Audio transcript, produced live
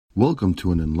Welcome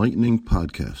to an enlightening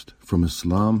podcast from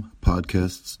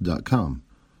IslamPodcasts.com.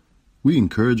 We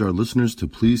encourage our listeners to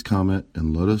please comment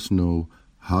and let us know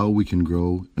how we can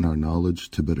grow in our knowledge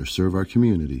to better serve our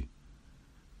community.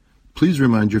 Please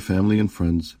remind your family and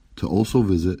friends to also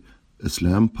visit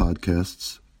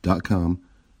IslamPodcasts.com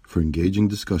for engaging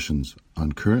discussions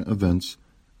on current events,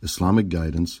 Islamic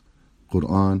guidance,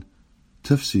 Quran,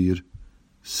 tafsir,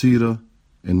 seerah,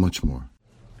 and much more.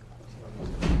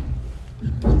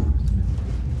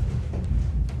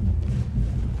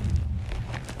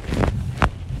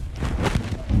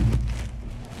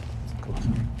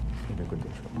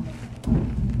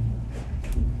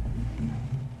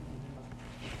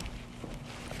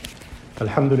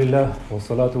 الحمد لله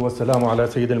والصلاة والسلام على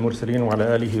سيد المرسلين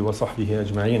وعلى آله وصحبه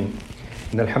أجمعين.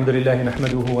 إن الحمد لله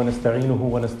نحمده ونستعينه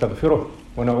ونستغفره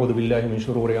ونعوذ بالله من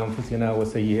شرور أنفسنا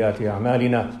وسيئات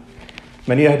أعمالنا.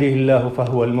 من يهده الله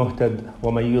فهو المهتد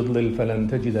ومن يضلل فلن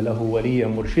تجد له وليا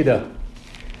مرشدا.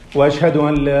 وأشهد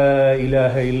أن لا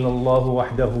إله إلا الله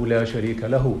وحده لا شريك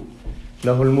له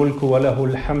له الملك وله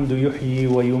الحمد يحيي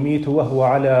ويميت وهو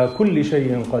على كل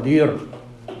شيء قدير.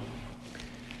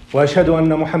 وأشهد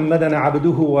أن محمدًا عبده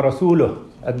ورسوله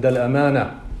أدى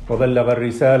الأمانة وبلغ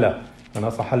الرسالة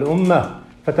ونصح الأمة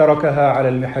فتركها على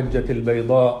المحجة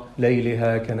البيضاء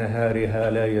ليلها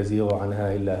كنهارها لا يزيغ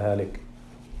عنها إلا هالك.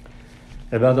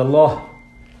 عباد الله،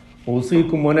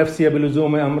 أوصيكم ونفسي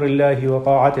بلزوم أمر الله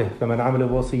وطاعته، فمن عمل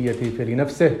بوصيتي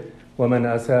فلنفسه ومن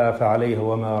أساء فعليه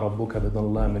وما ربك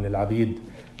بظلام للعبيد.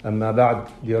 أما بعد,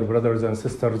 dear brothers and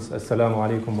sisters, السلام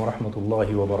عليكم ورحمة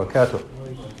الله وبركاته.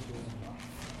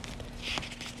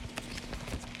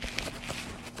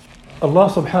 Allah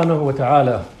subhanahu wa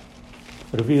ta'ala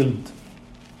revealed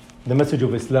the message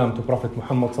of Islam to Prophet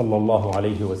Muhammad sallallahu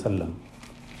alayhi wa sallam.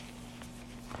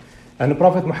 And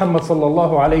Prophet Muhammad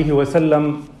sallallahu alayhi wa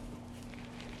sallam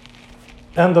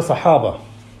and the Sahaba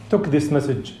took this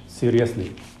message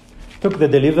seriously, took the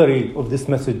delivery of this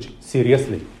message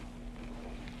seriously.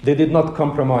 They did not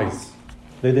compromise.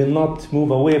 They did not move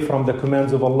away from the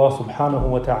commands of Allah subhanahu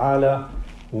wa ta'ala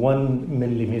 1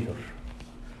 millimeter,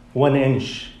 1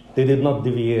 inch. They did not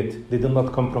deviate. They did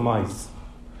not compromise.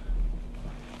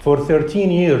 For 13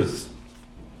 years,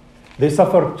 they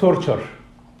suffered torture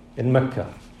in Mecca.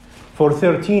 For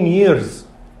 13 years,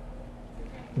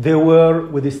 they were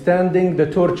withstanding the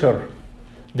torture,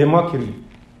 the mockery,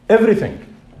 everything.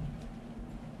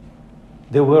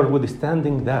 They were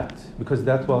withstanding that because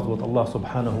that was what Allah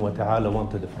subhanahu wa ta'ala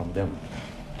wanted from them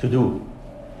to do.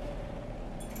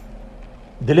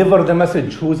 Deliver the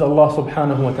message, who is Allah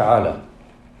subhanahu wa ta'ala.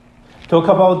 Talk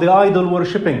about the idol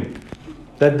worshipping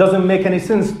that doesn't make any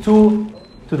sense to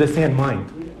the sane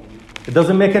mind. It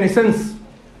doesn't make any sense.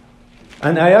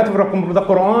 And ayat of the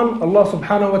Quran, Allah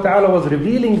subhanahu wa ta'ala was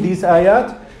revealing these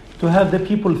ayat to have the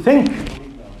people think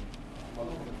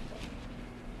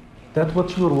that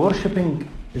what you're worshipping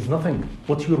is nothing.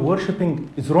 What you're worshipping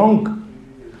is wrong.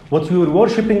 What you're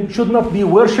worshipping should not be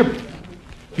worshipped.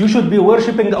 You should be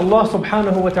worshipping Allah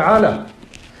subhanahu wa ta'ala.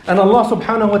 And Allah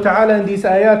subhanahu wa ta'ala in these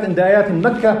ayat, in the ayat in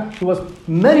Mecca, He was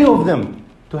many of them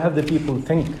to have the people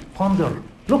think, ponder,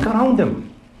 look around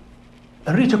them,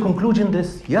 and reach a conclusion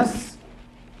this, yes,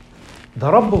 the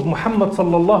Rabb of Muhammad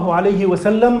sallallahu alayhi wa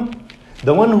sallam,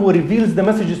 the one who reveals the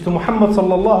messages to Muhammad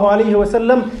sallallahu alayhi wa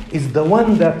sallam, is the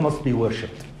one that must be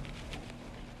worshipped.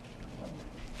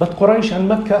 But Quraysh and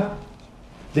Mecca,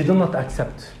 they do not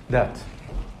accept that.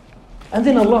 And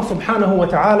then Allah subhanahu wa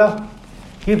ta'ala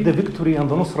gave the victory and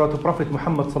the nusra to Prophet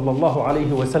Muhammad sallallahu alayhi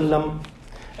wa sallam,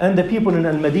 and the people in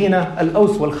Al-Madinah,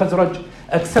 Al-Aws wal-Khazraj,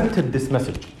 accepted this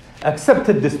message,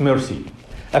 accepted this mercy,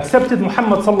 accepted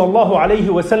Muhammad sallallahu alayhi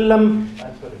wa sallam,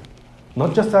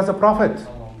 not just as a prophet,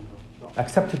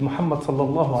 accepted Muhammad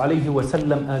sallallahu alayhi wa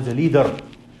sallam as a leader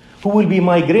who will be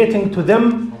migrating to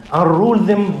them and rule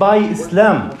them by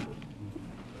Islam,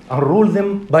 and rule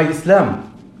them by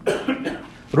Islam,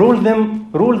 rule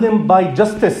them by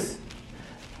justice,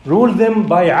 rule them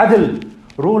by adl,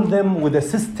 rule them with a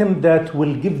system that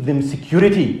will give them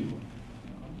security.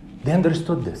 They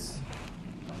understood this.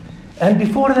 And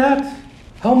before that,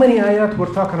 how many ayat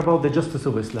were talking about the justice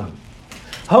of Islam?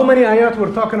 How many ayat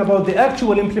were talking about the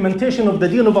actual implementation of the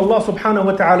deen of Allah subhanahu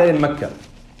wa ta'ala in Mecca?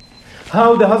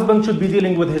 How the husband should be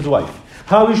dealing with his wife,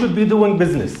 how he should be doing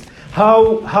business,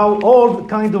 how all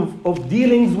kind of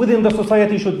dealings within the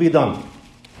society should be done.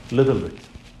 Little bit.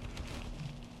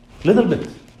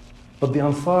 But the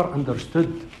Ansar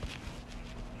understood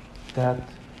that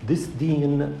this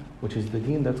deen, which is the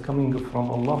deen that's coming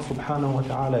from Allah subhanahu wa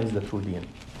ta'ala, is the true deen.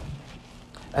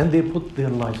 And they put their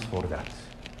lives for that.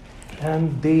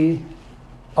 And they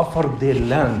offered their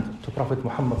land to Prophet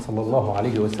Muhammad sallallahu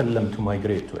alayhi wa sallam to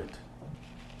migrate to it.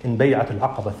 In Bay'at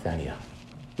al-Aqaba al-Thaniya,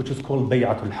 which is called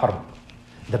Bay'at al-Harb.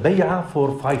 The Bay'ah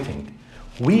for fighting.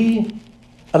 We,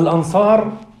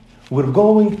 Al-Ansar, we're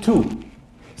going to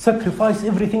sacrifice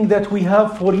everything that we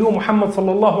have for you, Muhammad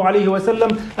sallallahu alayhi wa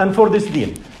sallam, and for this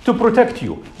deen. To protect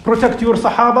you, protect your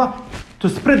Sahaba, to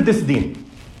spread this deen.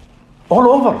 All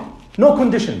over, no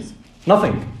conditions,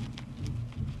 nothing.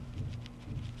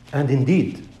 And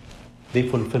indeed, they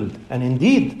fulfilled. And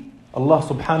indeed, Allah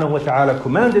subhanahu wa ta'ala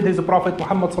commanded His Prophet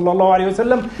Muhammad sallallahu alayhi wa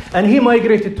sallam, and he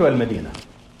migrated to Al-Madinah.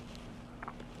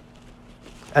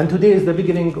 And today is the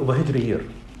beginning of a Hijri year.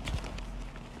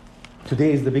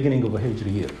 Today is the beginning of a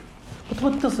Hijri year. But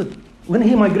what does it, when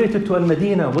he migrated to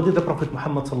Al-Madinah, what did the Prophet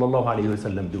Muhammad sallallahu alayhi wa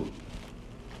sallam do?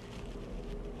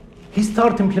 He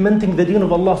started implementing the deen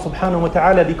of Allah subhanahu wa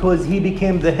ta'ala because he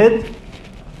became the head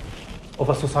of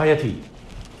a society.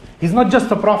 He's not just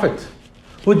a prophet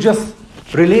who just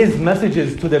relays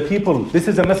messages to the people. This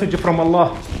is a message from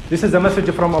Allah. This is a message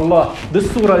from Allah.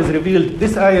 This surah is revealed.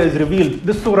 This ayah is revealed.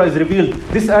 This surah is revealed.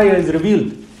 This ayah is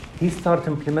revealed. He started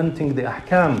implementing the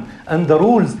ahkam and the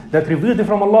rules that revealed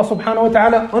from Allah subhanahu wa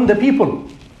ta'ala on the people.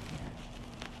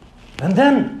 And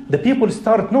then the people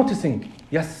start noticing,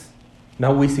 yes,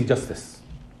 now we see justice.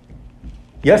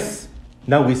 Yes,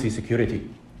 now we see security.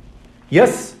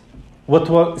 Yes, what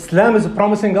Islam is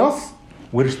promising us,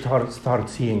 we start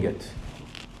seeing it.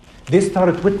 They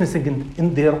started witnessing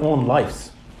in their own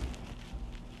lives.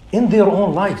 In their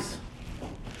own lives.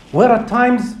 Where at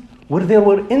times where there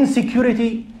were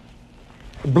insecurity,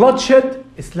 bloodshed,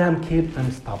 Islam came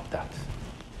and stopped that.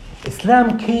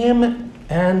 Islam came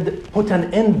and put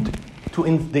an end to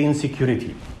the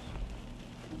insecurity.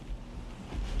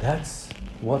 That's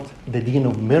what the deen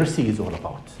of mercy is all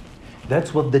about.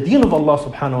 That's what the deen of Allah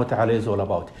subhanahu wa ta'ala is all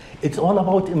about. It's all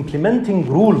about implementing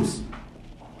rules.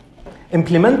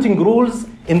 Implementing rules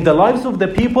in the lives of the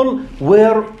people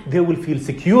where they will feel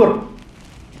secure.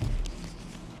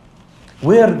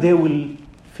 Where they will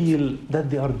feel that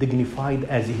they are dignified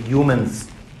as humans.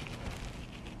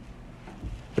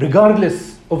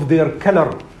 Regardless of their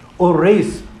color or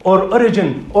race or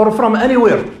origin or from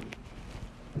anywhere.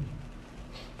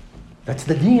 That's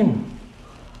the deen.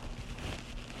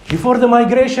 Before the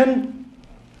migration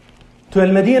to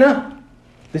Al-Madinah,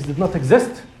 this did not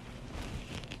exist.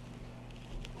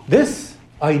 This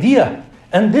idea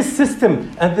and this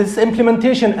system and this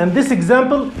implementation and this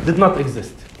example did not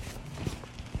exist.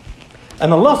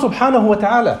 And Allah subhanahu wa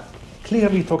ta'ala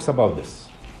clearly talks about this.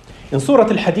 In Surah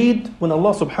Al-Hadid, when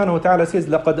Allah subhanahu wa ta'ala says,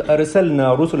 لَقَدْ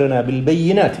أَرْسَلْنَا رُسُلَنَا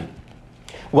بِالْبَيِّنَاتِ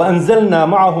وأنزلنا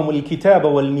معهم الكتاب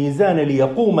والميزان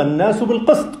ليقوم الناس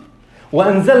بالقسط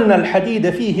وأنزلنا الحديد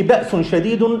فيه بأس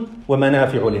شديد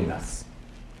ومنافع للناس.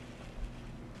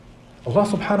 Allah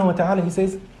subhanahu wa ta'ala, He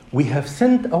says, we have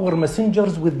sent our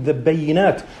messengers with the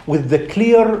bayinat, with the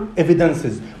clear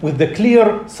evidences, with the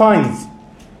clear signs.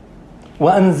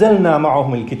 وأنزلنا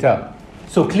معهم الكتاب.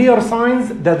 So clear signs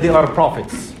that they are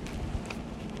prophets.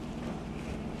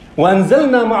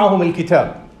 وأنزلنا معهم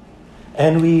الكتاب.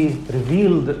 And we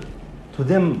revealed to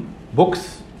them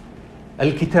books,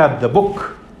 Al-Kitab, the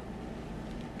book.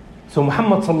 So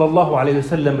Muhammad sallallahu alayhi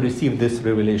wa sallam received this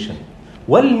revelation.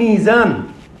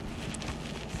 Wal-Mizan,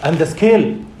 and the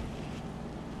scale.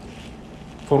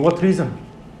 For what reason?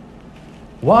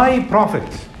 Why prophet?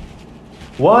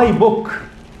 Why book?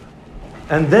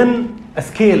 And then a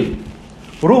scale,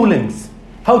 rulings,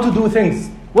 how to do things.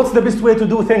 What's the best way to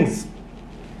do things?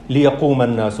 لِيَقُومَ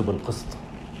النَّاسُ بِالْقِسْطِ.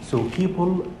 So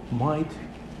people might,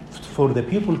 for the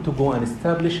people to go and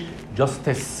establish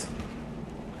justice.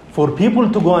 For people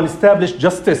to go and establish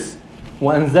justice.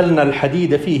 وَأَنزَلْنَا الْحَدِيدَ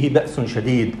فِيهِ بَأْسٌ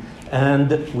شَدِيدٌ.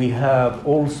 And we have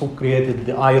also created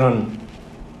the iron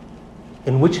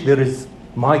in which there is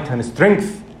might and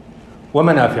strength.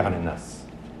 وَمَنَافِعَ لِلنَّاسِ.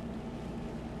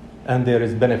 And there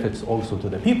is benefits also to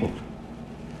the people.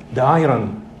 The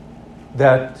iron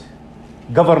that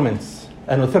governments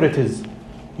and authorities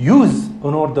use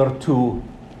in order to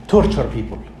torture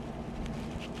people,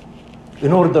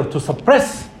 in order to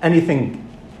suppress anything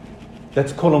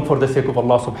that's calling for the sake of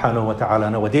Allah subhanahu wa ta'ala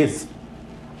nowadays.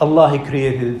 Allah, He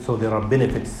created it, so there are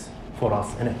benefits for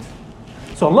us in it.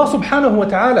 So Allah subhanahu wa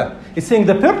ta'ala is saying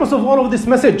the purpose of all of this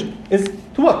message is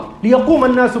to what?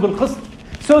 لِيَقُومَ النَّاسُ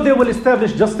بِالْقِسْطِ. So they will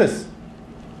establish justice.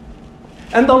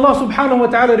 And Allah subhanahu wa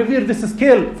ta'ala revealed this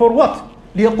scale for what?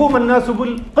 لِيَقُومَ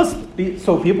النَّاسُ بِالْقِسْطِ.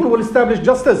 So people will establish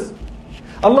justice.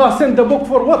 Allah sent the book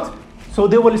for what? So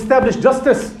they will establish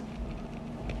justice.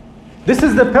 This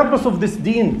is the purpose of this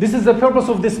deen. This is the purpose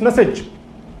of this message.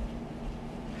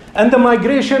 And the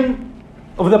migration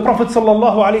of the Prophet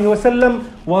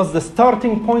ﷺ was the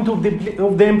starting point of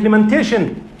the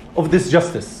implementation of this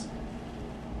justice.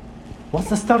 What's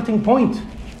the starting point?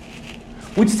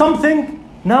 Which something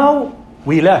now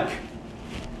we lack.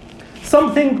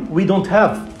 Something we don't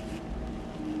have.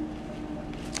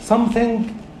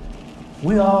 Something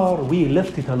we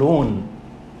left it alone.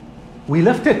 We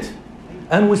left it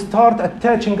and we start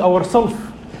attaching ourselves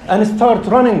and start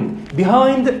running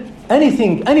behind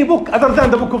anything, any book other than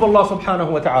the book of Allah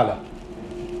subhanahu wa ta'ala.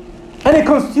 Any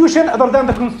constitution other than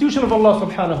the constitution of Allah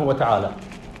subhanahu wa ta'ala.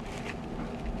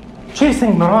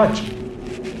 Chasing mirage.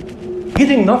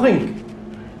 Getting nothing.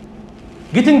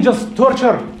 Getting just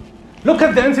torture. Look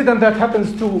at the incident that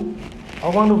happens to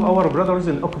one of our brothers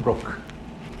in Oakbrook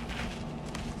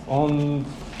on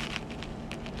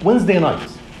Wednesday night.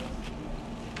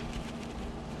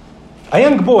 A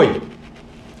young boy,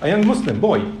 a young Muslim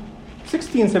boy,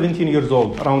 16, 17 years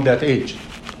old, around that age.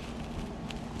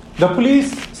 The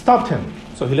police stopped him,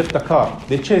 so he left the car.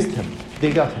 They chased him.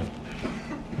 They got him.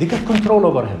 They got control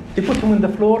over him. They put him on the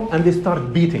floor and they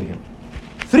start beating him.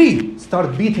 3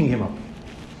 start beating him up.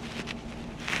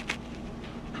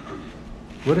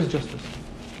 Where is justice?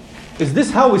 Is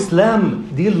this how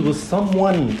Islam deals with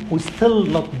someone who's still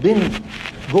not been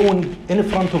going in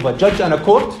front of a judge and a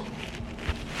court?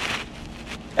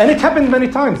 And it happened many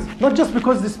times, not just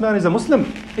because this man is a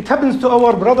Muslim. It happens to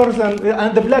our brothers and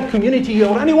the black community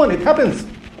or anyone. It happens.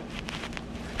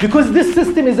 Because this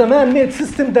system is a man-made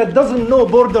system that doesn't know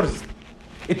borders.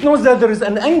 It knows that there is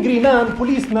an angry man,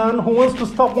 policeman, who wants to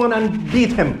stop one and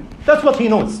beat him. That's what he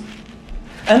knows.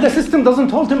 And the system doesn't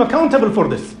hold him accountable for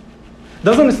this.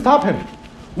 Doesn't stop him.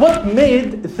 What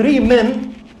made 3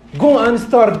 men go and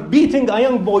start beating a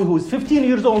young boy who is 15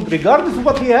 years old, regardless of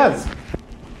what he has?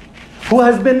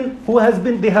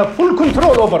 They have full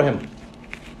control over him.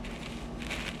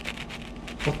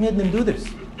 What made them do this?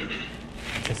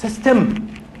 It's a system.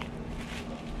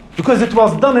 Because it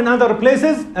was done in other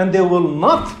places and they will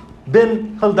not be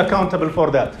held accountable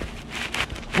for that.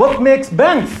 What makes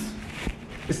banks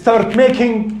start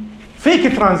making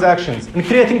fake transactions and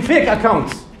creating fake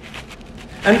accounts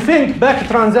and fake bank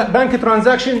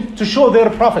transactions to show their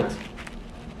profit?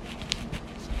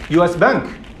 US Bank,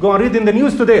 go and read in the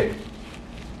news today.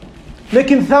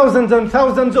 Making thousands and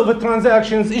thousands of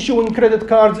transactions, issuing credit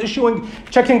cards, issuing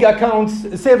checking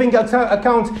accounts, saving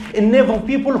accounts in name of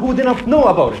people who did not know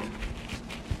about it.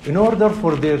 In order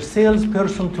for their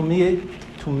salesperson to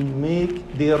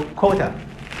make their quota.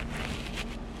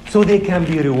 So they can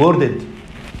be rewarded.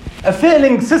 A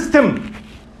failing system.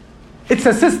 It's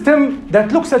a system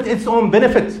that looks at its own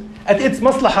benefit, at its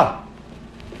maslahah.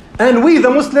 And we, the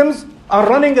Muslims, are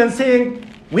running and saying,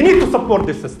 we need to support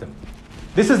this system.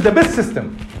 This is the best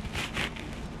system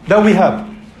that we have.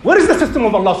 Where is the system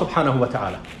of Allah subhanahu wa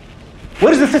ta'ala?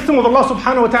 Where is the system of Allah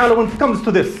subhanahu wa ta'ala when it comes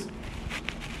to this?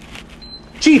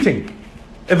 Cheating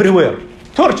everywhere.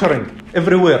 Torturing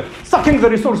everywhere. Sucking the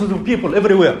resources of people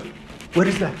everywhere. Where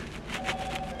is that?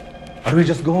 Are we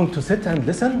just going to sit and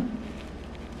listen?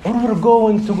 Or we're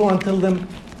going to go and tell them,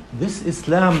 this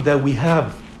Islam that we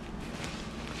have,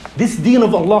 this deen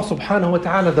of Allah subhanahu wa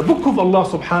ta'ala, the book of Allah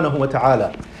subhanahu wa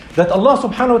ta'ala, that Allah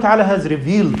subhanahu wa ta'ala has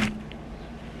revealed,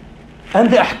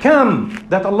 and the ahkam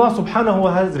that Allah subhanahu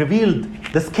wa ta'ala has revealed,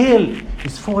 the scale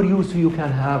is for you so you can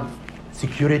have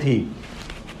security,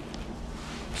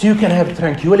 so you can have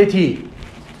tranquility,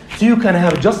 so you can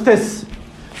have justice,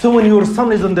 so when your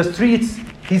son is on the streets,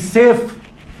 he's safe.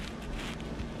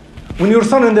 When your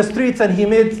son in the streets and he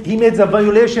made a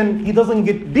violation, he doesn't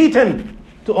get beaten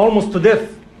to almost to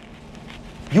death.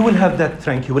 You will have that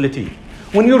tranquility.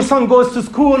 When your son goes to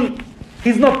school,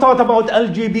 he's not taught about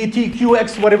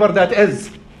LGBTQX, whatever that is.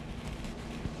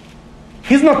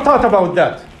 He's not taught about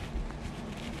that.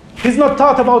 He's not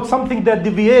taught about something that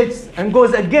deviates and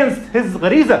goes against his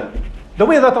ghariza, the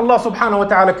way that Allah subhanahu wa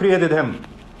ta'ala created him.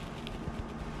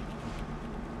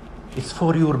 It's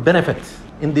for your benefit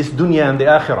in this dunya and the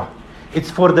akhirah.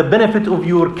 It's for the benefit of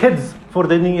your kids for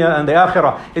the dunya and the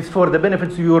akhirah. It's for the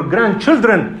benefits of your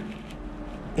grandchildren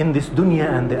in this dunya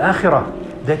and the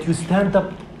akhirah, that you stand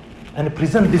up and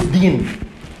present this deen,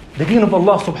 the deen of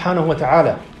Allah subhanahu wa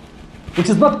ta'ala, which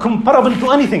is not comparable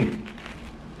to anything.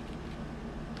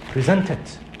 Present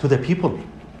it to the people.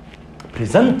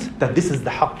 Present that this is the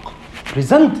haqq.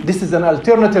 Present this is an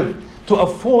alternative to a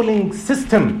falling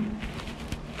system,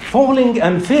 falling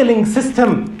and failing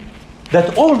system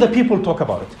that all the people talk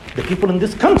about it. The people in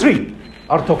this country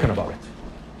are talking about it.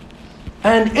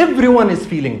 And everyone is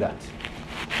feeling that.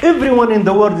 Everyone in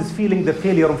the world is feeling the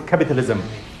failure of capitalism.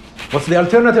 What's the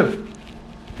alternative?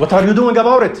 What are you doing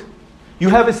about it? You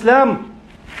have Islam.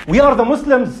 We are the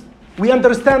Muslims. We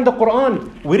understand the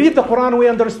Quran. We read the Quran, we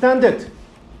understand it.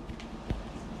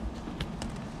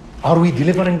 Are we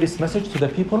delivering this message to the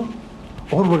people?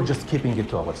 Or we're just keeping it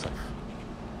to ourselves?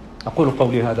 أقول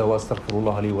قولي هذا وأستغفر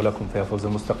الله لي ولكم فيا فوز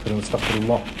المستغفرين استغفر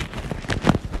الله.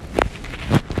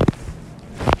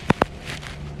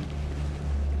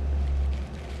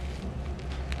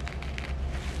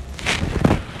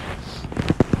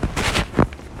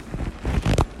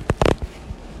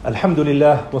 الحمد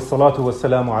لله والصلاة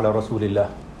والسلام على رسول الله.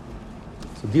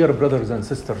 So dear brothers and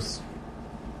sisters,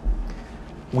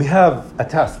 we have a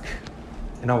task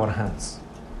in our hands.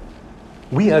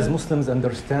 We as Muslims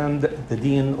understand the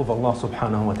deen of Allah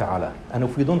subhanahu wa ta'ala. And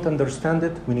if we don't understand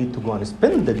it, we need to go and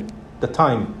spend the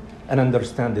time and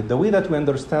understand it. The way that we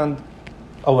understand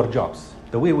our jobs,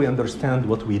 the way we understand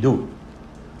what we do.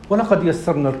 وَلَقَدْ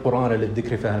يَسَّرْنَا الْقُرْآنَ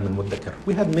لِلذِّكْرِ فَهَلْ مِن مُدَّكِرٍ.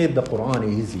 We had made the Quran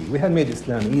easy. We had made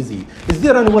Islam easy. Is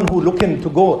there anyone who looking to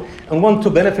go and want to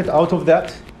benefit out of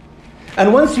that?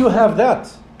 And once you have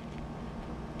that,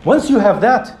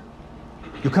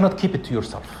 you cannot keep it to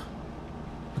yourself.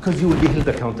 Because you will be held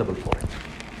accountable for it.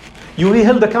 You will be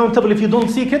held accountable if you don't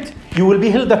seek it. You will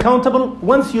be held accountable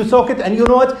once you soak it and you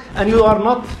know it and you are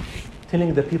not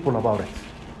telling the people about it.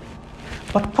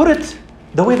 But put it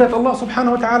the way that Allah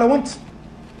subhanahu wa ta'ala wants.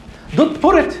 Don't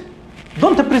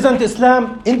present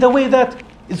Islam in the way that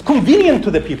is convenient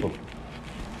to the people.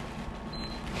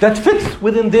 That fits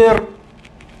within their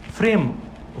frame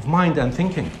of mind and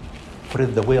thinking. Put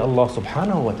it the way Allah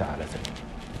subhanahu wa ta'ala said.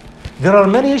 There are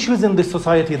many issues in this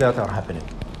society that are happening.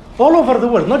 All over the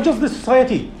world, not just this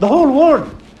society, the whole world.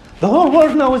 The whole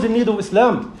world now is in need of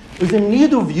Islam, is in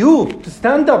need of you to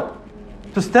stand up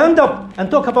and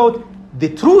talk about the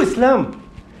true Islam,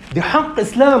 the haqq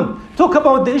Islam. Talk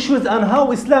about the issues and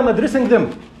how Islam addressing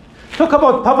them. Talk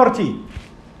about poverty.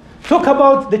 Talk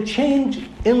about the change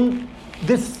in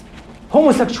this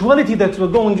homosexuality that's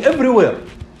going everywhere.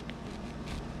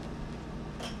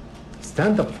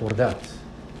 Stand up for that.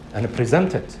 And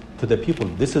present it to the people.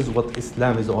 This is what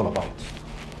Islam is all about.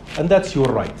 And that's your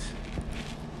right.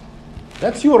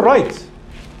 That's your right.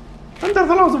 Under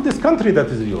the laws of this country, that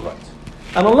is your right.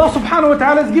 And Allah subhanahu wa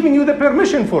ta'ala is giving you the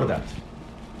permission for that.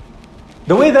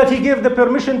 The way that He gave the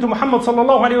permission to Muhammad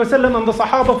sallallahu alayhi wa sallam and the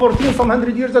Sahaba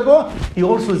 1400 years ago, He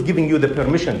also is giving you the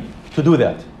permission to do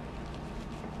that.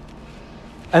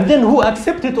 And then who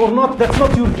accept it or not, that's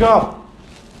not your job.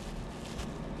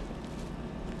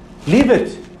 Leave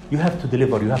it. You have to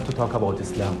deliver, you have to talk about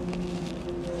Islam.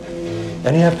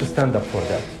 And you have to stand up for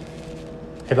that.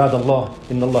 عباد الله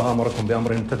إن الله أمركم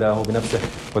بأمر ابتدأه بنفسه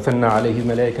وثنى عليه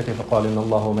ملائكته فقال إن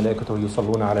الله وملائكته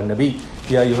يصلون على النبي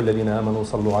يا أيها الذين آمنوا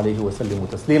صلوا عليه وسلموا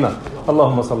تسليما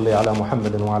اللهم صل على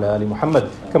محمد وعلى آل محمد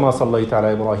كما صليت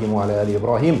على إبراهيم وعلى آل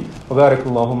إبراهيم وبارك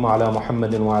اللهم على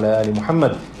محمد وعلى آل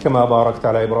محمد كما باركت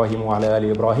على إبراهيم وعلى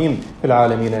آل إبراهيم في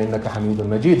العالمين إنك حميد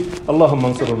مجيد اللهم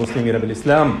انصر المسلمين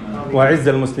بالإسلام وأعز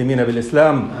المسلمين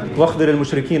بالإسلام واخذل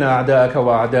المشركين أعداءك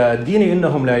وأعداء الدين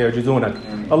إنهم لا يعجزونك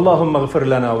اللهم اغفر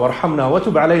لنا وارحمنا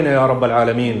وتب علينا يا رب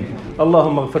العالمين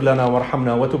اللهم اغفر لنا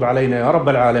وارحمنا وتب علينا يا رب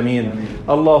العالمين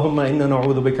اللهم إنا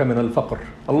نعوذ بك من الفقر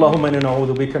اللهم إنا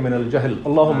نعوذ بك من الجهل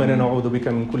اللهم إنا نعوذ بك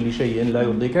من كل شيء لا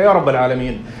يرضيك يا رب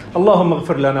العالمين اللهم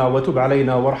اغفر لنا وتب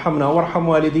علينا وارحمنا وارحم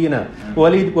والدينا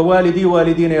ووالدي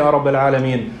والدينا يا رب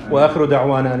العالمين وآخر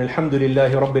دعوانا أن الحمد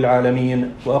لله رب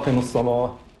العالمين وأقم الصلاة.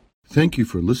 Thank you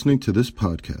for listening to this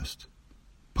podcast.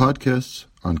 Podcasts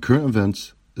on current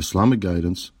events, Islamic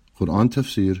guidance, Quran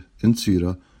tafsir, and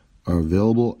seerah are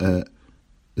available at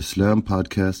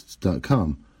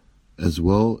islampodcasts.com as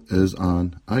well as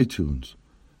on iTunes.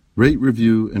 Rate,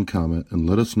 review, and comment and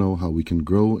let us know how we can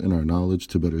grow in our knowledge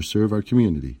to better serve our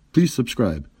community. Please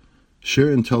subscribe,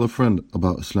 share, and tell a friend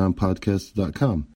about islampodcasts.com.